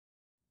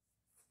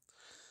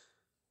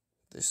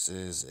This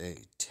is a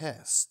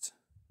test.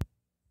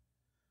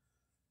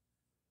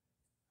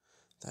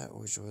 That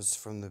which was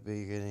from the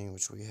beginning,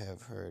 which we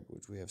have heard,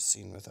 which we have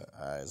seen with our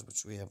eyes,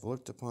 which we have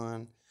looked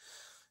upon,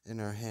 and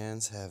our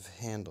hands have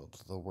handled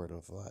the word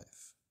of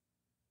life.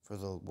 For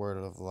the word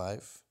of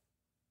life,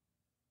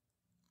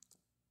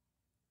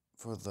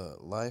 for the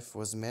life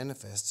was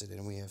manifested,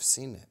 and we have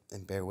seen it,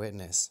 and bear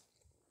witness,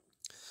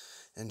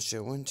 and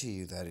show unto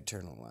you that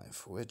eternal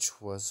life,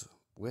 which was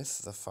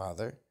with the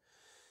Father,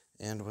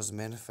 and was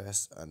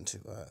manifest unto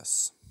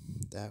us.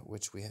 That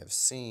which we have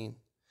seen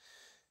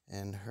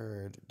and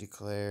heard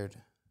declared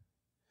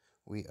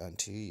we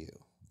unto you,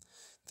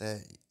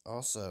 that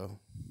also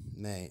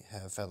may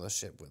have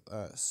fellowship with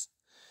us.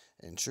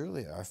 And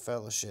truly our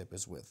fellowship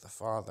is with the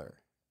Father,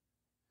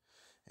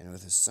 and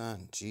with his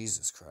Son,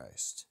 Jesus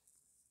Christ.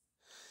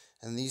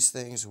 And these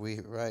things we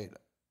write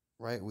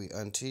we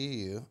unto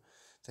you,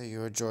 that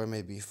your joy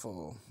may be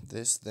full.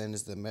 This then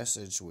is the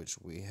message which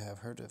we have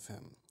heard of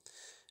him,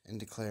 and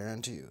declare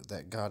unto you,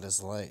 that God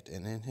is light,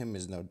 and in him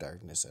is no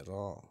darkness at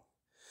all.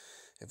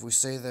 If we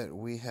say that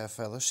we have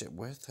fellowship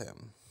with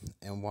him,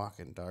 and walk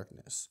in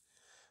darkness,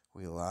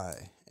 we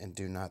lie, and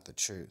do not the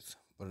truth.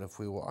 But if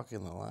we walk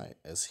in the light,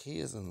 as he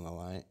is in the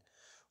light,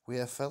 we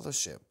have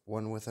fellowship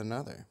one with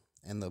another,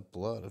 and the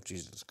blood of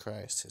Jesus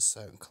Christ, his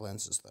Son,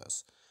 cleanses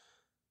us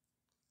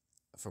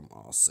from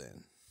all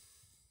sin.